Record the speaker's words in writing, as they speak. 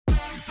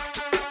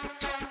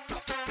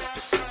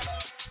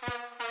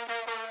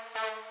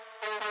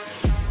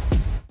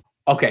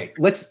Okay,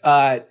 let's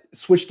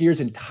switch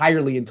gears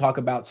entirely and talk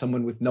about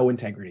someone with no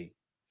integrity.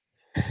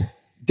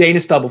 Dana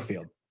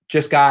Stubblefield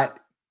just got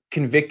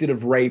convicted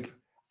of rape.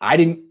 I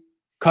didn't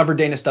cover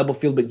Dana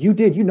Stubblefield, but you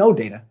did. You know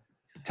Dana.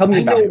 Tell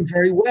me about him. I know him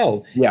very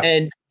well. Yeah.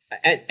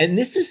 And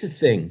this is the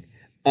thing.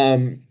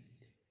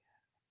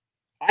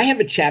 I have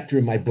a chapter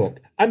in my book.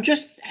 I'm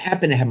just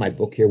happen to have my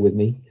book here with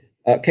me.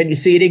 Can you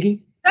see it,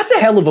 Iggy? That's a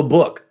hell of a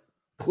book.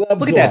 Gloves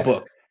Look at that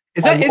book.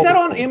 Is that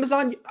on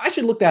Amazon? I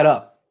should look that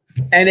up.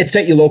 And it's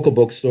at your local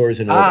bookstores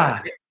and all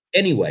that.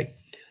 Anyway,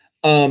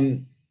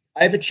 I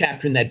have a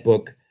chapter in that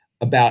book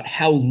about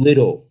how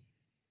little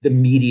the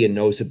media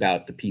knows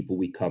about the people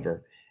we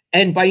cover.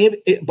 And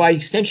by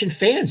extension,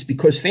 fans,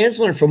 because fans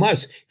learn from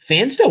us.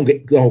 Fans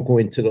don't go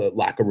into the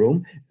locker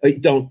room,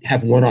 don't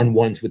have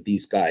one-on-ones with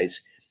these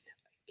guys.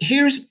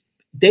 Here's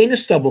Dana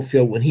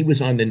Stubblefield when he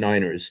was on the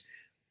Niners,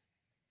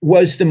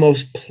 was the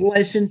most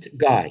pleasant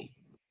guy.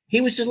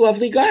 He was a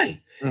lovely guy.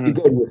 Mm-hmm. He'd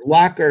go to his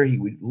locker, he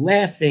would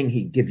laughing,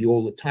 he'd give you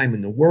all the time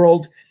in the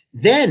world.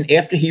 Then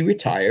after he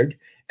retired,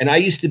 and I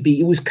used to be,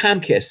 it was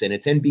Comcast and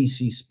it's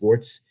NBC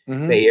Sports,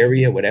 Bay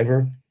Area,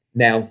 whatever.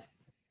 Now,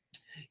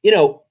 you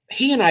know,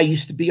 he and I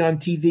used to be on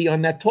TV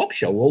on that talk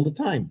show all the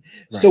time.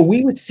 Right. So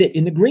we would sit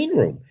in the green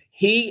room.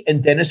 He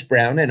and Dennis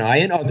Brown and I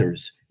and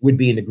others would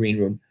be in the green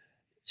room.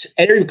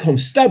 And here would come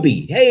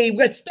Stubby. Hey, we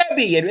got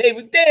Stubby. And hey,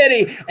 with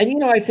Daddy. And, you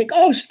know, I think,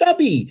 oh,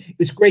 Stubby, it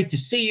was great to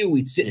see you.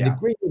 We'd sit in the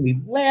green room.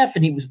 We'd laugh.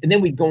 And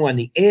then we'd go on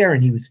the air.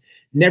 And he was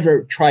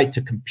never tried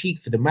to compete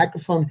for the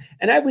microphone.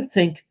 And I would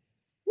think,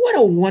 what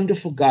a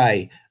wonderful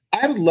guy.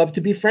 I would love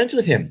to be friends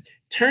with him.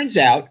 Turns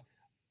out,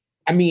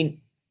 I mean,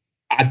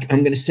 I'm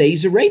going to say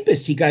he's a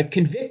rapist. He got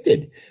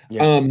convicted.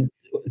 Yeah.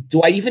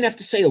 Do I even have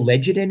to say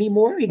alleged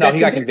anymore? He got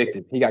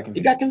convicted. He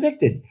got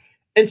convicted.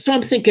 And so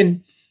I'm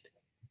thinking,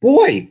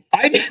 boy,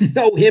 I didn't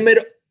know him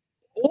at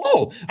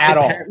all.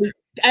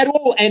 At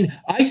all. And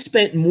I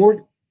spent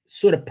more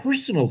sort of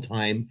personal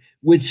time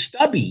with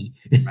Stubby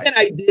than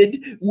I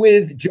did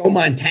with Joe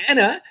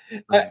Montana.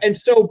 And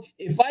so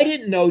if I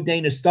didn't know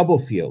Dana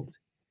Stubblefield,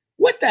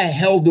 what the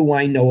hell do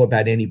I know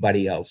about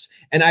anybody else?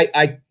 And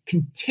I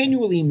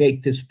continually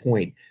make this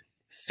point.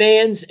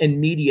 Fans and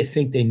media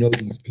think they know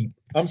these people.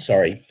 I'm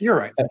sorry. You're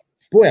right.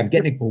 Boy, I'm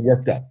getting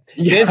worked up.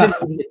 Yeah. Fans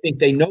and media think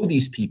they know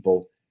these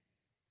people.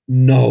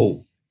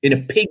 No. In a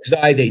pig's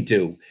eye, they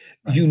do.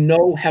 Right. You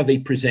know how they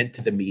present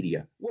to the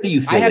media. What do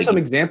you think? I have some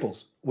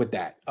examples with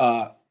that.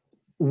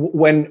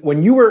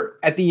 When you were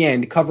at the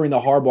end covering the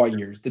Harbaugh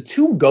years, the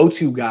two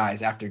go-to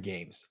guys after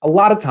games, a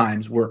lot of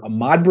times were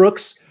Ahmad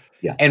Brooks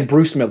and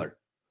Bruce Miller.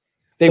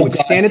 They would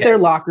stand at their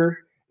locker.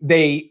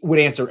 They would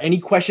answer any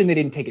question. They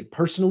didn't take it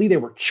personally. They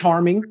were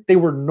charming. They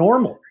were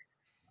normal.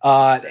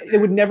 They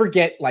would never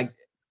get like,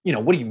 you know,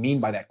 what do you mean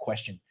by that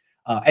question?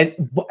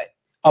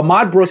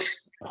 Ahmad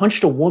Brooks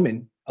punched a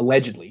woman,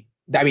 allegedly.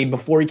 I mean,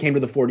 before he came to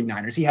the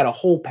 49ers, he had a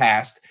whole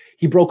past.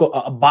 He broke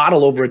a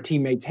bottle over a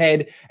teammate's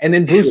head. And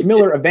then Bruce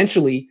Miller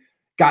eventually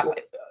got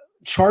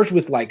charged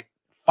with like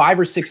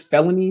 5 or 6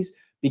 felonies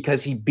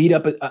because he beat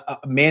up a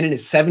man in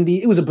his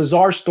 70s. It was a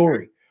bizarre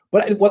story.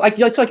 But like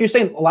you're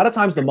saying, a lot of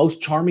times the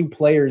most charming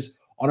players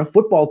on a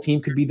football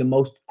team could be the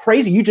most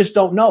crazy. You just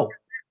don't know.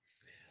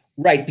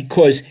 Right,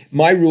 because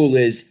my rule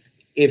is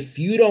if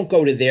you don't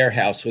go to their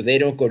house or they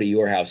don't go to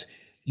your house,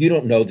 you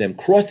don't know them.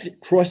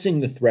 Crossing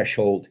the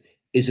threshold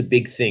is a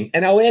big thing.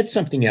 And I'll add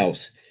something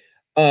else.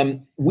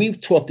 We've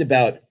talked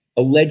about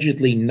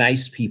allegedly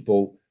nice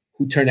people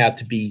who turn out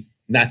to be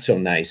not so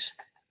nice.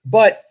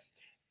 But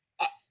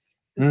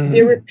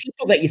there are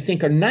people that you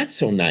think are not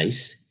so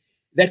nice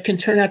that can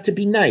turn out to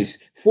be nice.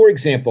 For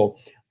example,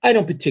 I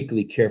don't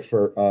particularly care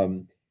for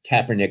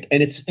Kaepernick,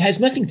 and it has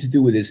nothing to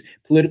do with his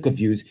political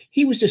views.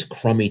 He was just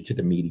crummy to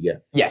the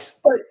media. Yes.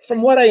 But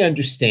from what I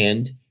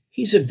understand,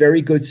 he's a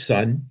very good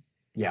son.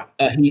 Yeah.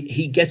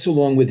 He gets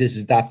along with his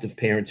adoptive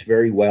parents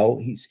very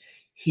well.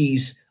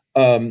 He's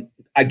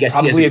I guess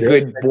probably a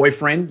good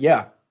boyfriend.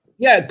 Yeah.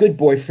 Yeah, a good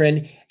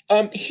boyfriend.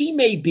 He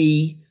may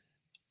be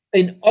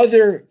in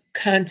other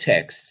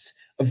contexts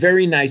a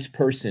very nice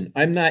person.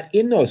 I'm not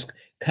in those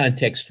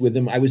contexts with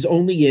him. I was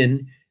only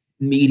in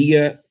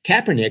media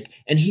Kaepernick,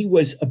 and he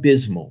was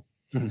abysmal.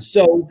 Mm-hmm.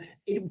 So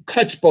it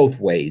cuts both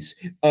ways.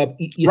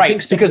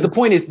 Right, because the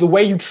point is the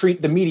way you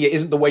treat the media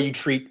isn't the way you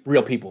treat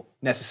real people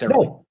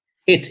necessarily. No,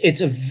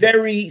 it's a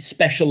very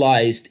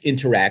specialized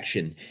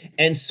interaction.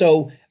 And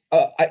so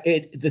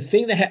the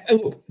thing that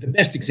look, the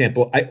best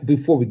example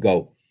before we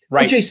go,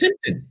 right. O.J.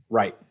 Simpson.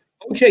 Right.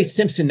 O.J.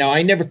 Simpson, now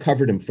I never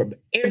covered him. From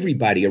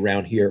everybody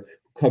around here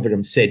who covered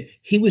him said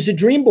he was a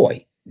dream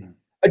boy,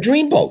 a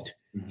dreamboat.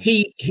 Mm-hmm.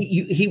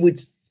 He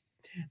would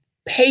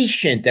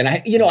patient, and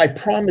I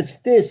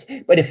promised this,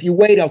 but if you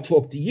wait, I'll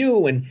talk to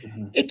you. And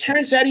it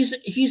turns out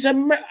he's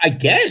I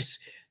guess.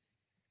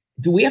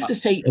 Do we have to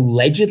say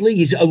allegedly?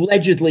 He's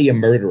allegedly a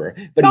murderer,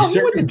 but no,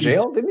 he went to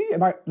jail, didn't he?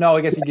 No,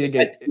 I guess he did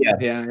get.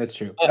 Yeah, that's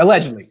true.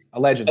 Allegedly,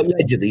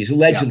 he's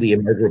allegedly a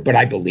murderer, but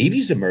I believe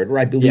he's a murderer.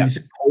 I believe he's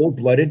a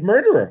cold-blooded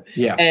murderer.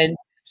 Yeah, and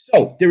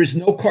so there is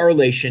no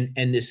correlation,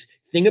 and this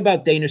thing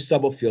about Dana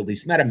Stubblefield,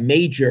 he's not a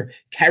major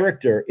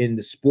character in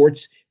the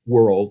sports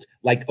world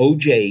like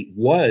OJ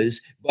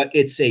was, but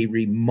it's a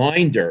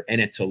reminder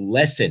and it's a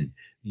lesson.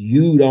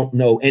 You don't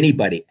know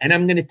anybody. And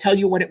I'm going to tell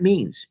you what it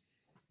means.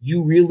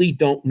 You really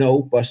don't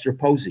know Buster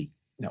Posey.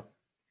 No.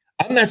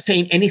 I'm not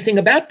saying anything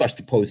about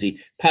Buster Posey,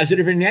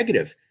 positive or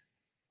negative.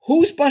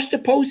 Who's Buster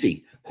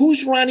Posey?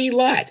 Who's Ronnie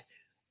Lott?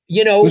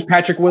 You know, who's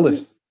Patrick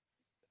Willis?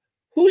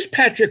 Who's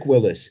Patrick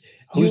Willis?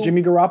 Who's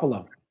Jimmy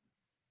Garoppolo?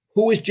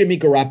 Who is Jimmy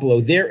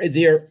Garoppolo?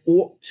 They're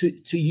all,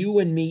 to you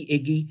and me,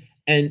 Iggy,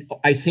 and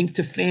I think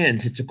to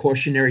fans, it's a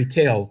cautionary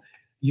tale.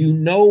 You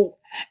know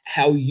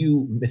how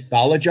you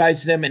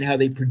mythologize them and how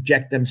they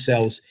project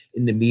themselves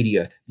in the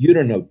media. You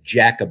don't know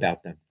jack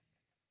about them.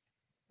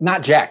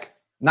 Not jack.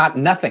 Not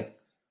nothing.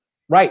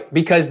 Right.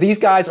 Because these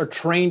guys are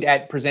trained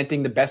at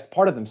presenting the best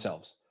part of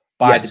themselves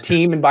by the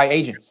team and by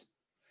agents.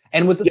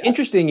 And what's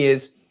interesting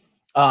is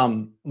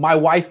my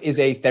wife is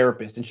a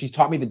therapist, and she's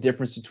taught me the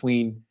difference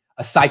between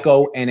a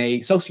psycho and a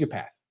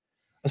sociopath.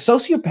 A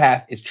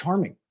sociopath is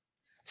charming,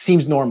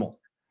 seems normal,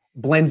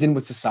 blends in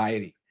with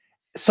society,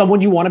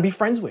 someone you want to be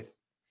friends with.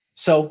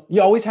 So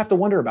you always have to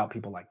wonder about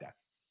people like that.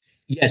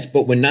 Yes,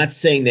 but we're not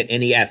saying that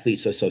any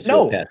athletes are sociopaths.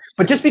 No,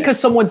 but just because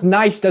someone's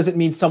nice doesn't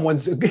mean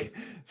someone's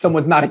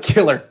not a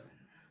killer.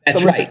 That's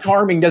someone's right.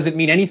 Charming doesn't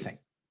mean anything.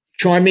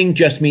 Charming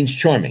just means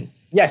charming.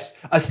 Yes,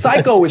 a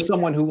psycho is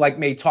someone who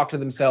may talk to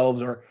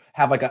themselves or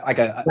have like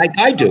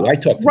I do. I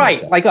talk to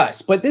myself. Like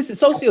us. But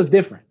socio is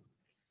different.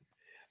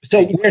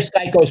 So we're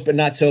psychos, but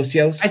not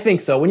socios? I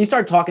think so. When you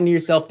start talking to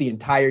yourself the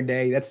entire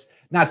day, that's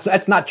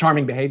not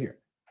charming behavior.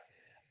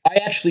 I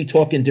actually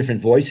talk in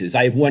different voices.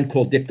 I have one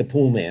called Dick the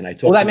Pool Man. I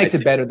talk. Well, that makes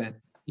it better then.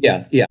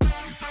 Yeah.